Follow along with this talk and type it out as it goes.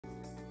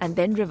and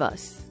then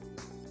reverse,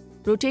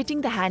 rotating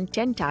the hand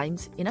 10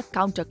 times in a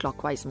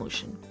counterclockwise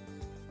motion.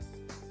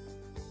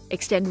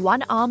 Extend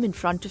one arm in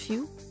front of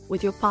you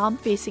with your palm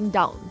facing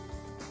down.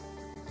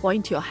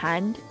 Point your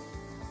hand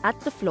at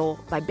the floor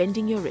by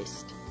bending your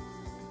wrist.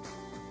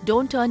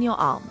 Don't turn your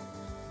arm.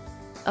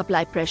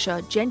 Apply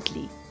pressure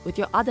gently with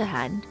your other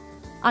hand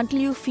until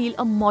you feel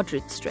a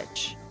moderate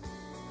stretch.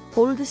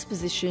 Hold this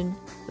position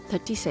for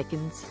 30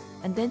 seconds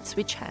and then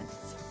switch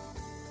hands.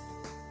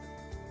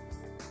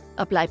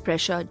 Apply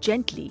pressure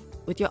gently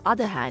with your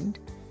other hand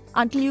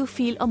until you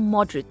feel a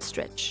moderate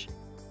stretch.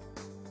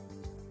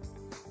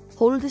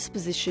 Hold this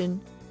position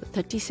for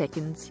 30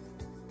 seconds.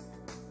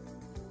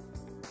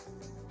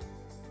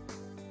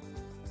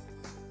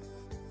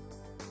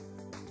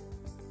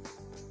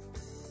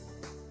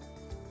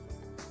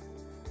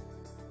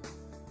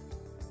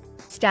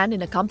 Stand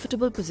in a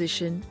comfortable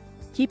position,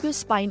 keep your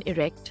spine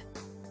erect,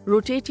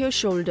 rotate your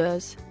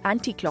shoulders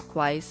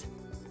anti-clockwise,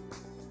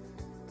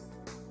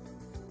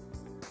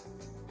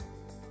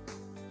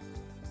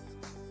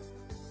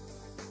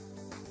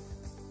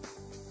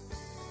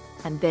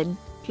 and then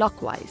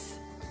clockwise.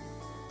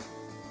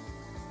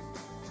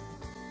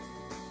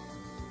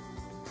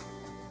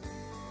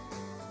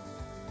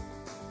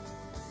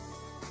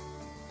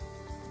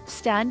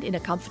 Stand in a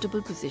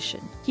comfortable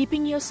position,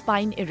 keeping your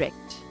spine erect.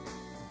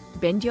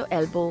 Bend your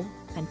elbow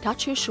and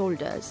touch your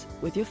shoulders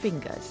with your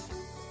fingers.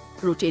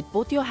 Rotate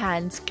both your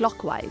hands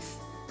clockwise.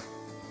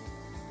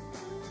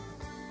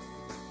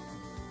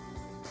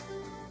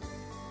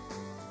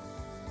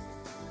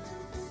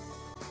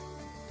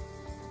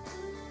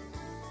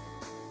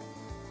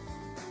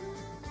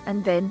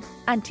 And then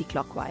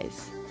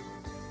anti-clockwise.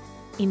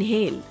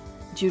 Inhale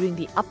during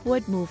the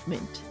upward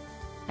movement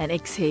and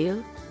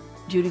exhale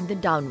during the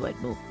downward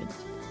movement.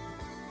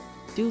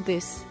 Do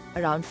this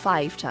around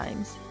 5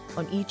 times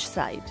on each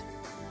side.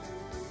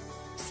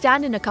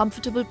 Stand in a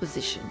comfortable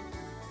position.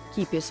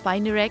 Keep your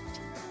spine erect.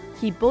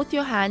 Keep both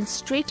your hands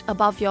straight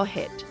above your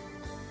head.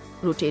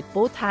 Rotate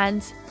both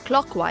hands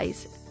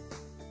clockwise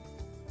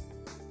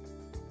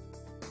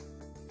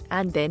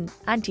and then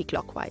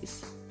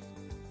anti-clockwise.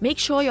 Make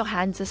sure your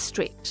hands are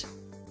straight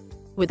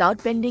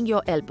without bending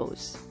your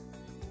elbows.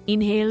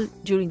 Inhale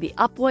during the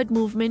upward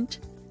movement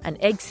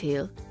and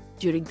exhale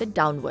during the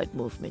downward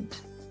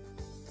movement.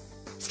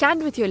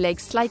 Stand with your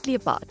legs slightly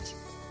apart.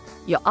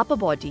 Your upper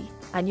body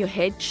and your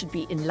head should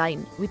be in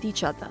line with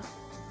each other.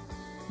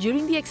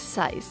 During the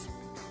exercise,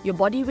 your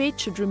body weight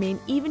should remain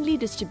evenly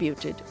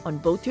distributed on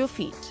both your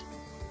feet.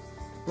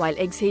 While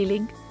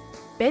exhaling,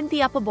 bend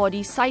the upper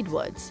body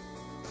sidewards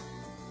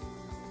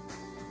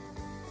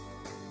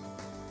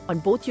on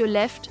both your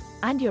left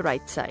and your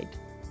right side.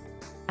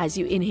 As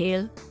you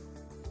inhale,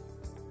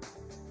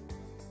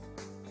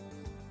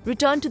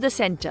 return to the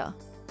center.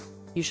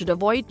 You should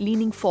avoid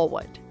leaning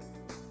forward.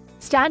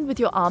 Stand with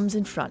your arms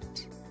in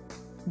front.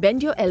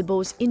 Bend your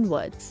elbows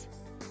inwards.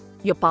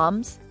 Your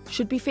palms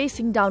should be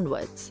facing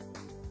downwards.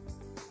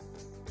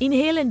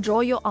 Inhale and draw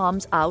your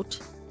arms out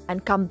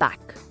and come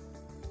back.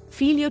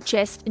 Feel your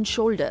chest and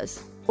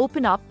shoulders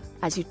open up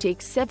as you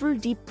take several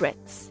deep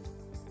breaths.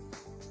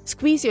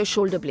 Squeeze your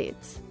shoulder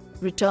blades.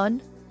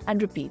 Return and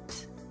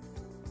repeat.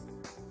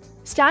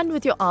 Stand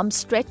with your arms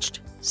stretched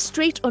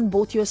straight on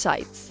both your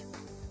sides.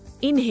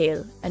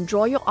 Inhale and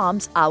draw your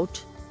arms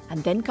out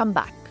and then come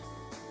back.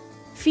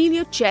 Feel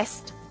your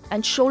chest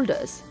and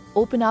shoulders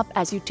open up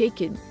as you take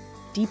in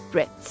deep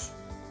breaths.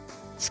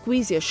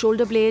 Squeeze your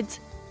shoulder blades,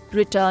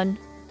 return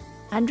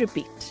and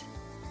repeat.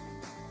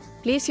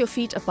 Place your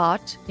feet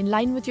apart in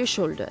line with your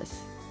shoulders.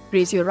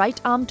 Raise your right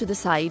arm to the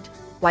side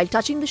while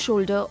touching the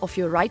shoulder of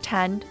your right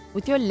hand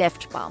with your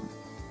left palm.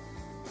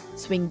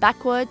 Swing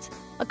backwards,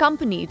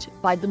 accompanied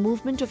by the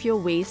movement of your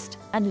waist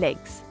and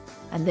legs,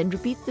 and then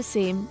repeat the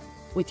same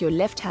with your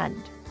left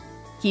hand.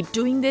 Keep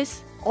doing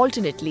this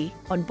alternately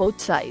on both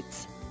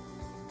sides.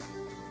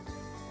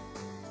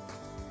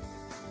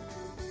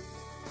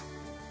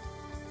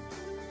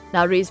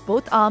 Now raise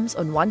both arms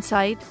on one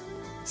side,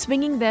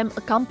 swinging them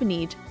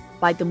accompanied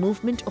by the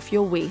movement of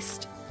your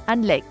waist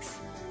and legs,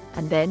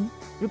 and then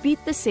repeat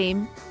the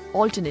same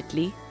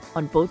alternately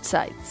on both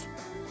sides.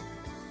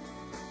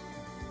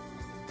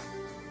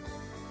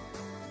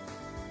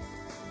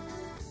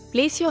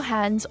 Place your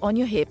hands on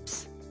your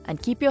hips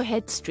and keep your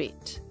head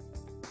straight.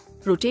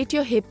 Rotate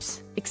your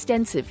hips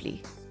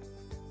extensively.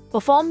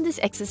 Perform this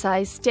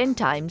exercise 10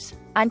 times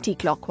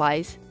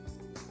anti-clockwise .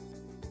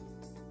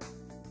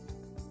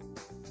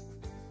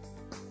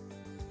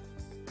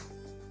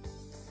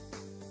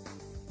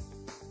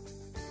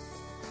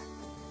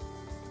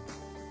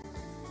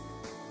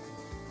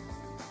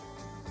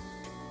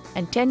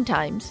 And 10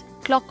 times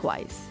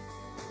clockwise.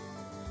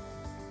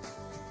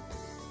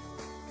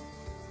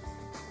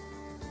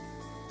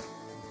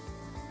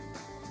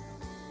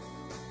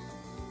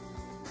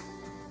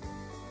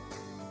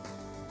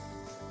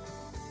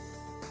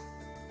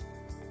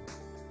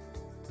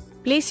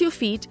 Place your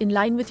feet in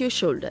line with your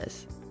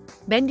shoulders.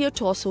 Bend your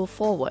torso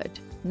forward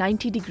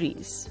 90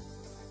 degrees.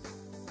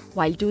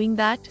 While doing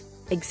that,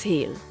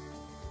 exhale.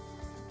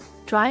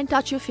 Try and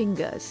touch your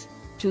fingers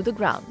to the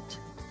ground.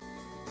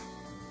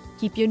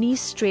 Keep your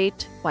knees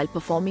straight while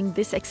performing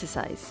this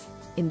exercise.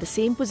 In the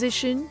same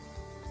position,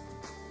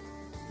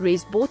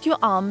 raise both your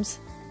arms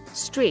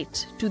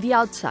straight to the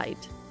outside.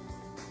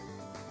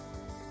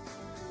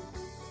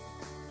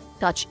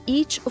 Touch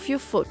each of your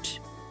foot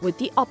with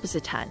the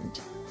opposite hand.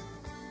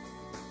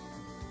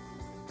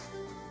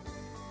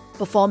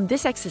 Perform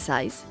this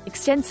exercise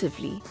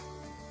extensively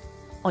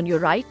on your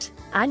right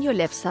and your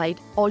left side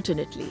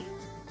alternately.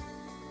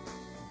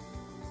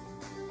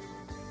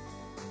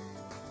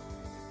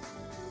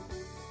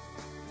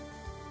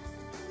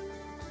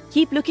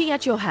 Keep looking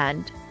at your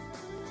hand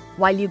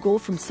while you go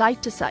from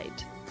side to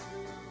side.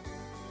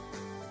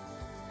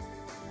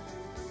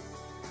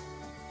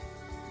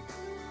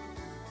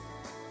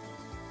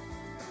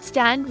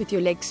 Stand with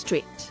your legs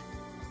straight.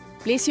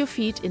 Place your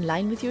feet in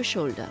line with your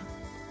shoulder.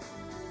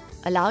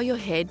 Allow your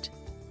head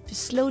to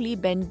slowly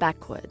bend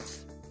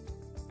backwards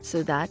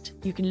so that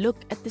you can look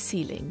at the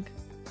ceiling.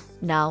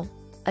 Now,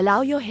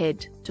 allow your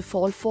head to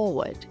fall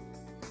forward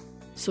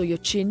so your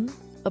chin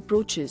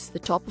approaches the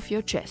top of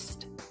your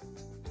chest.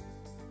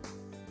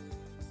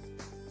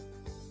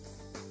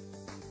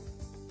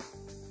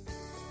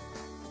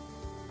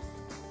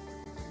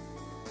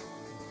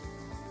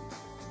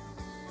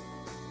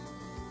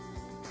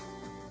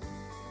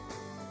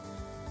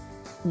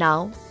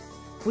 Now,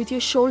 with your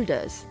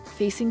shoulders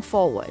facing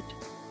forward,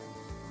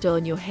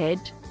 turn your head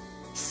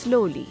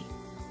slowly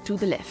to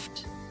the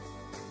left.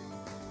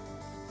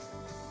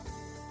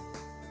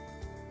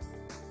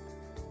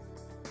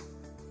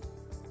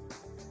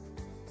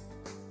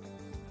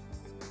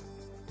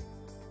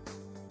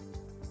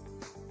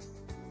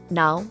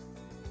 Now,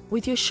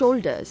 with your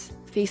shoulders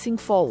facing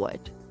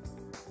forward,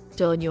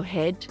 turn your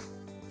head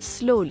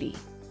slowly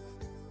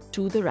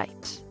to the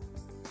right.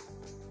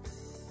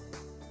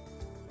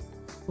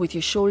 With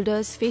your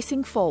shoulders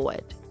facing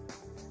forward,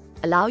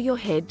 allow your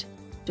head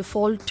to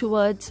fall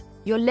towards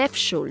your left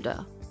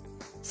shoulder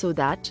so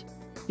that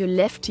your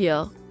left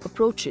ear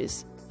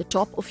approaches the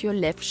top of your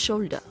left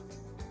shoulder.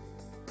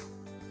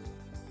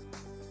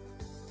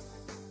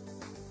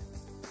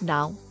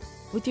 Now,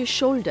 with your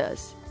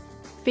shoulders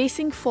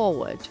facing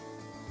forward,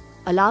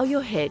 allow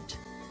your head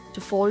to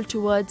fall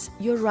towards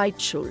your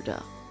right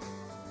shoulder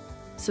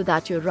so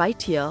that your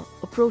right ear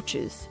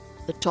approaches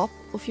the top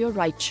of your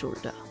right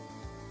shoulder.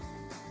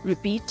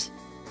 Repeat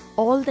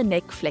all the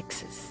neck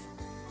flexes.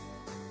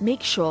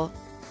 Make sure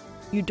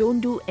you don't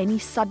do any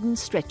sudden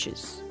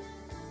stretches.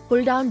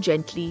 Pull down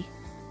gently,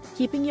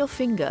 keeping your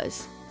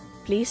fingers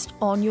placed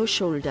on your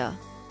shoulder,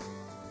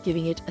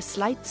 giving it a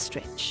slight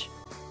stretch.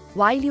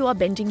 While you are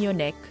bending your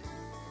neck,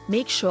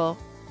 make sure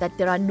that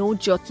there are no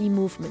jerky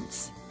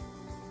movements.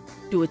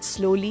 Do it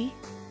slowly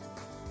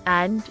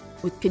and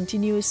with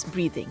continuous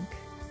breathing.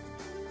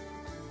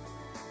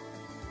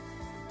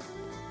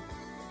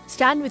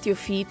 Stand with your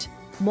feet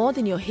more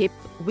than your hip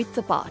width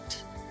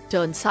apart.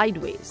 Turn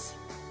sideways.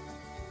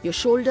 Your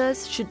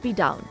shoulders should be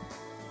down,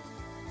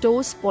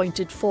 toes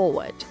pointed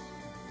forward.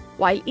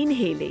 While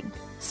inhaling,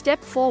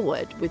 step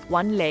forward with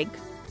one leg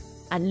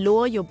and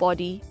lower your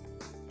body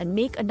and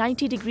make a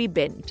 90-degree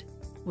bend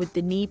with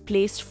the knee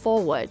placed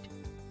forward,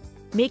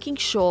 making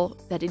sure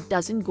that it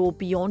doesn't go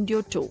beyond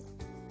your toe.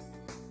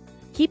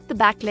 Keep the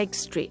back leg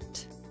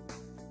straight.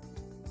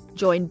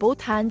 Join both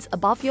hands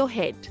above your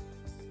head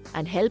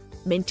and help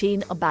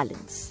maintain a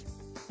balance.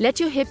 Let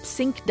your hips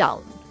sink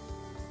down.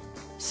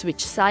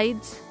 Switch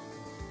sides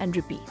and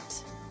repeat.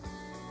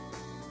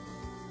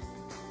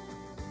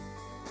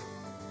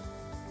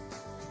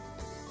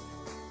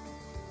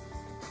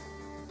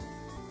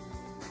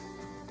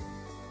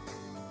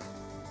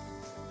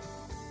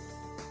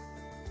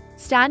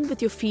 Stand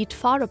with your feet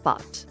far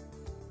apart,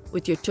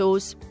 with your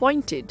toes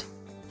pointed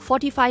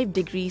 45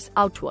 degrees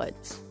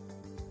outwards.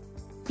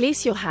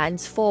 Place your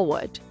hands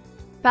forward,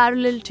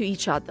 parallel to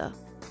each other,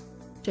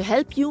 to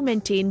help you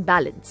maintain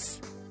balance.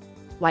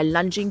 While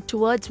lunging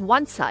towards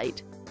one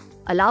side,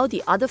 allow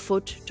the other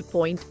foot to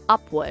point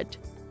upward,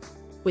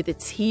 with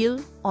its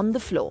heel on the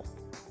floor.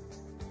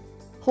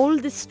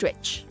 Hold this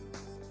stretch.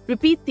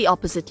 Repeat the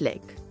opposite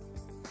leg.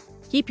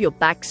 Keep your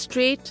back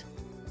straight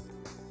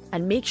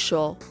and make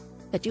sure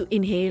that you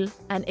inhale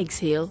and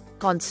exhale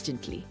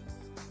constantly.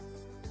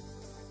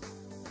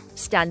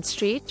 Stand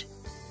straight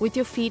with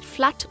your feet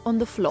flat on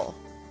the floor.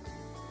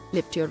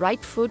 Lift your right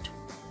foot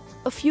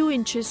a few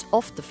inches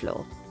off the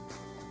floor.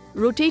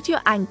 Rotate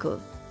your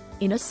ankle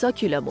in a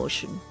circular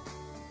motion,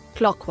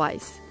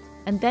 clockwise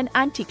and then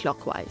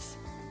anti-clockwise,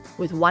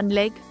 with one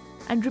leg,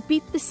 and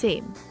repeat the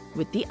same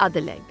with the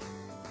other leg.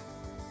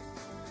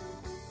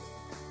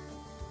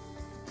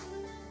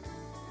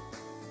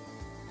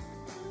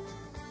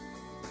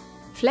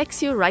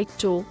 Flex your right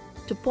toe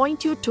to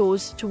point your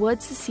toes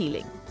towards the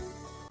ceiling.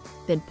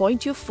 Then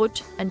point your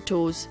foot and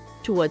toes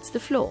towards the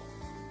floor.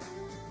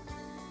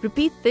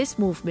 Repeat this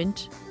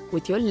movement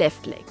with your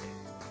left leg.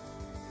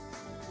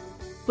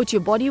 Put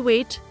your body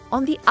weight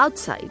on the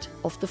outside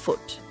of the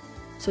foot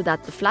so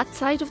that the flat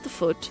side of the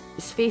foot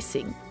is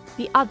facing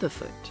the other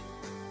foot.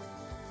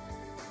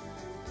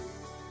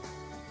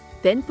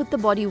 Then put the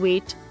body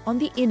weight on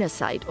the inner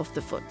side of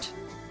the foot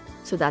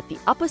so that the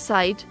upper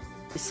side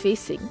is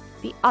facing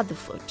the other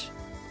foot.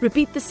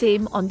 Repeat the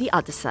same on the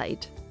other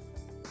side.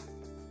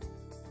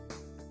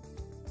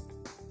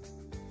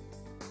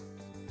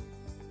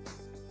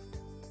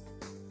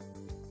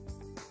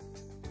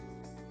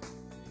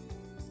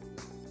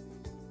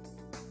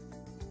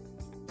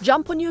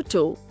 Jump on your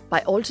toe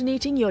by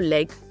alternating your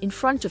leg in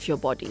front of your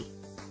body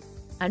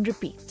and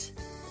repeat.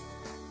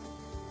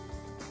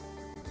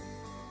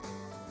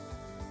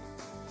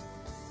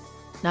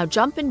 Now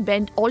jump and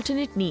bend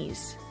alternate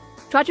knees.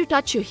 Try to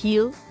touch your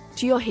heel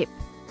to your hip.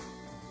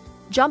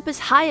 Jump as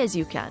high as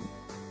you can.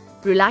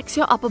 Relax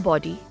your upper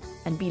body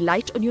and be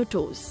light on your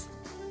toes.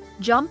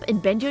 Jump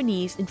and bend your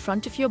knees in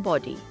front of your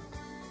body.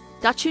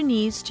 Touch your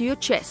knees to your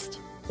chest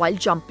while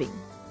jumping.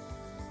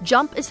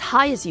 Jump as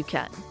high as you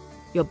can.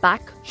 Your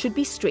back should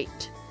be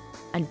straight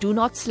and do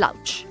not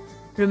slouch.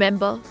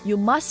 Remember, you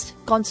must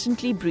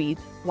constantly breathe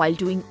while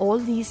doing all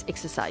these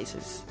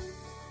exercises.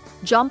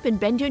 Jump and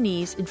bend your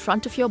knees in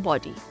front of your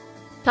body.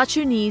 Touch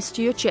your knees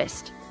to your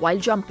chest while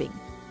jumping.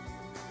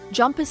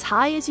 Jump as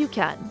high as you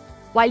can.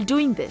 While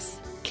doing this,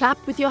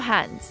 clap with your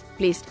hands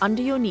placed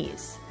under your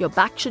knees. Your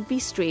back should be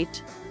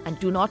straight and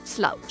do not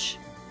slouch.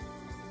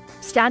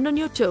 Stand on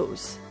your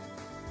toes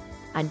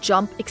and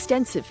jump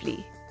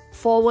extensively,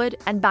 forward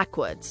and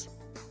backwards.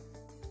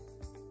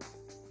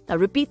 Now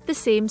repeat the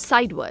same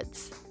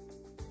sidewards.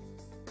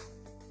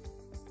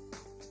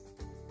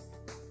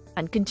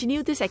 And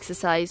continue this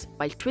exercise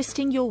while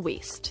twisting your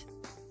waist.